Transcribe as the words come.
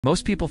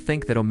Most people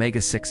think that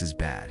omega-6 is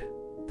bad.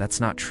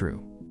 That's not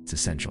true. It's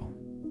essential.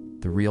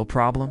 The real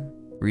problem?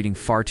 We're eating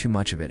far too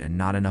much of it and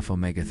not enough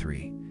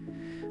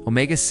omega-3.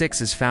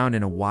 Omega-6 is found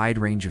in a wide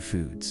range of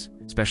foods,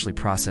 especially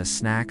processed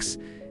snacks,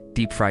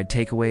 deep-fried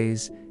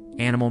takeaways,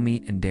 animal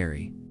meat and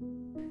dairy,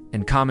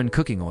 and common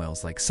cooking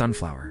oils like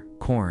sunflower,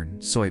 corn,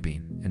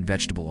 soybean, and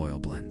vegetable oil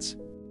blends.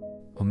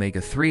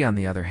 Omega-3, on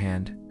the other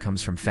hand,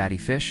 comes from fatty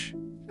fish,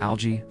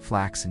 algae,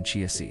 flax, and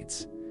chia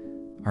seeds.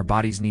 Our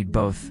bodies need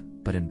both,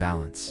 but in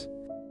balance.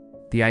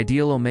 The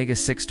ideal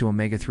omega-6 to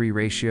omega-3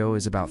 ratio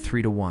is about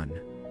 3 to 1.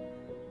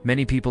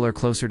 Many people are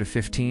closer to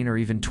 15 or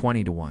even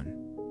 20 to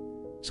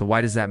 1. So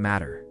why does that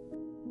matter?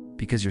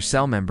 Because your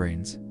cell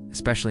membranes,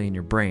 especially in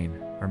your brain,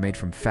 are made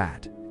from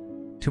fat.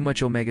 Too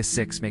much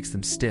omega-6 makes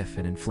them stiff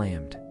and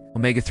inflamed.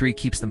 Omega-3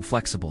 keeps them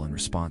flexible and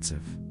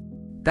responsive.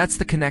 That's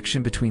the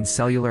connection between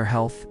cellular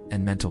health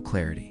and mental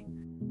clarity.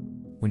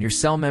 When your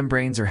cell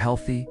membranes are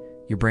healthy,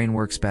 your brain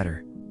works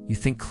better. You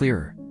think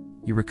clearer.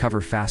 You recover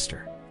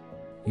faster.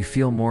 You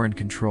feel more in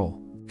control.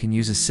 You can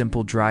use a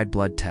simple dried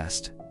blood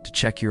test to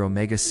check your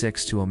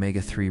omega-6 to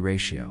omega-3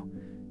 ratio.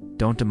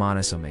 Don't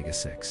demonize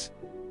omega-6.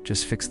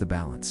 Just fix the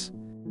balance.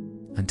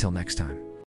 Until next time.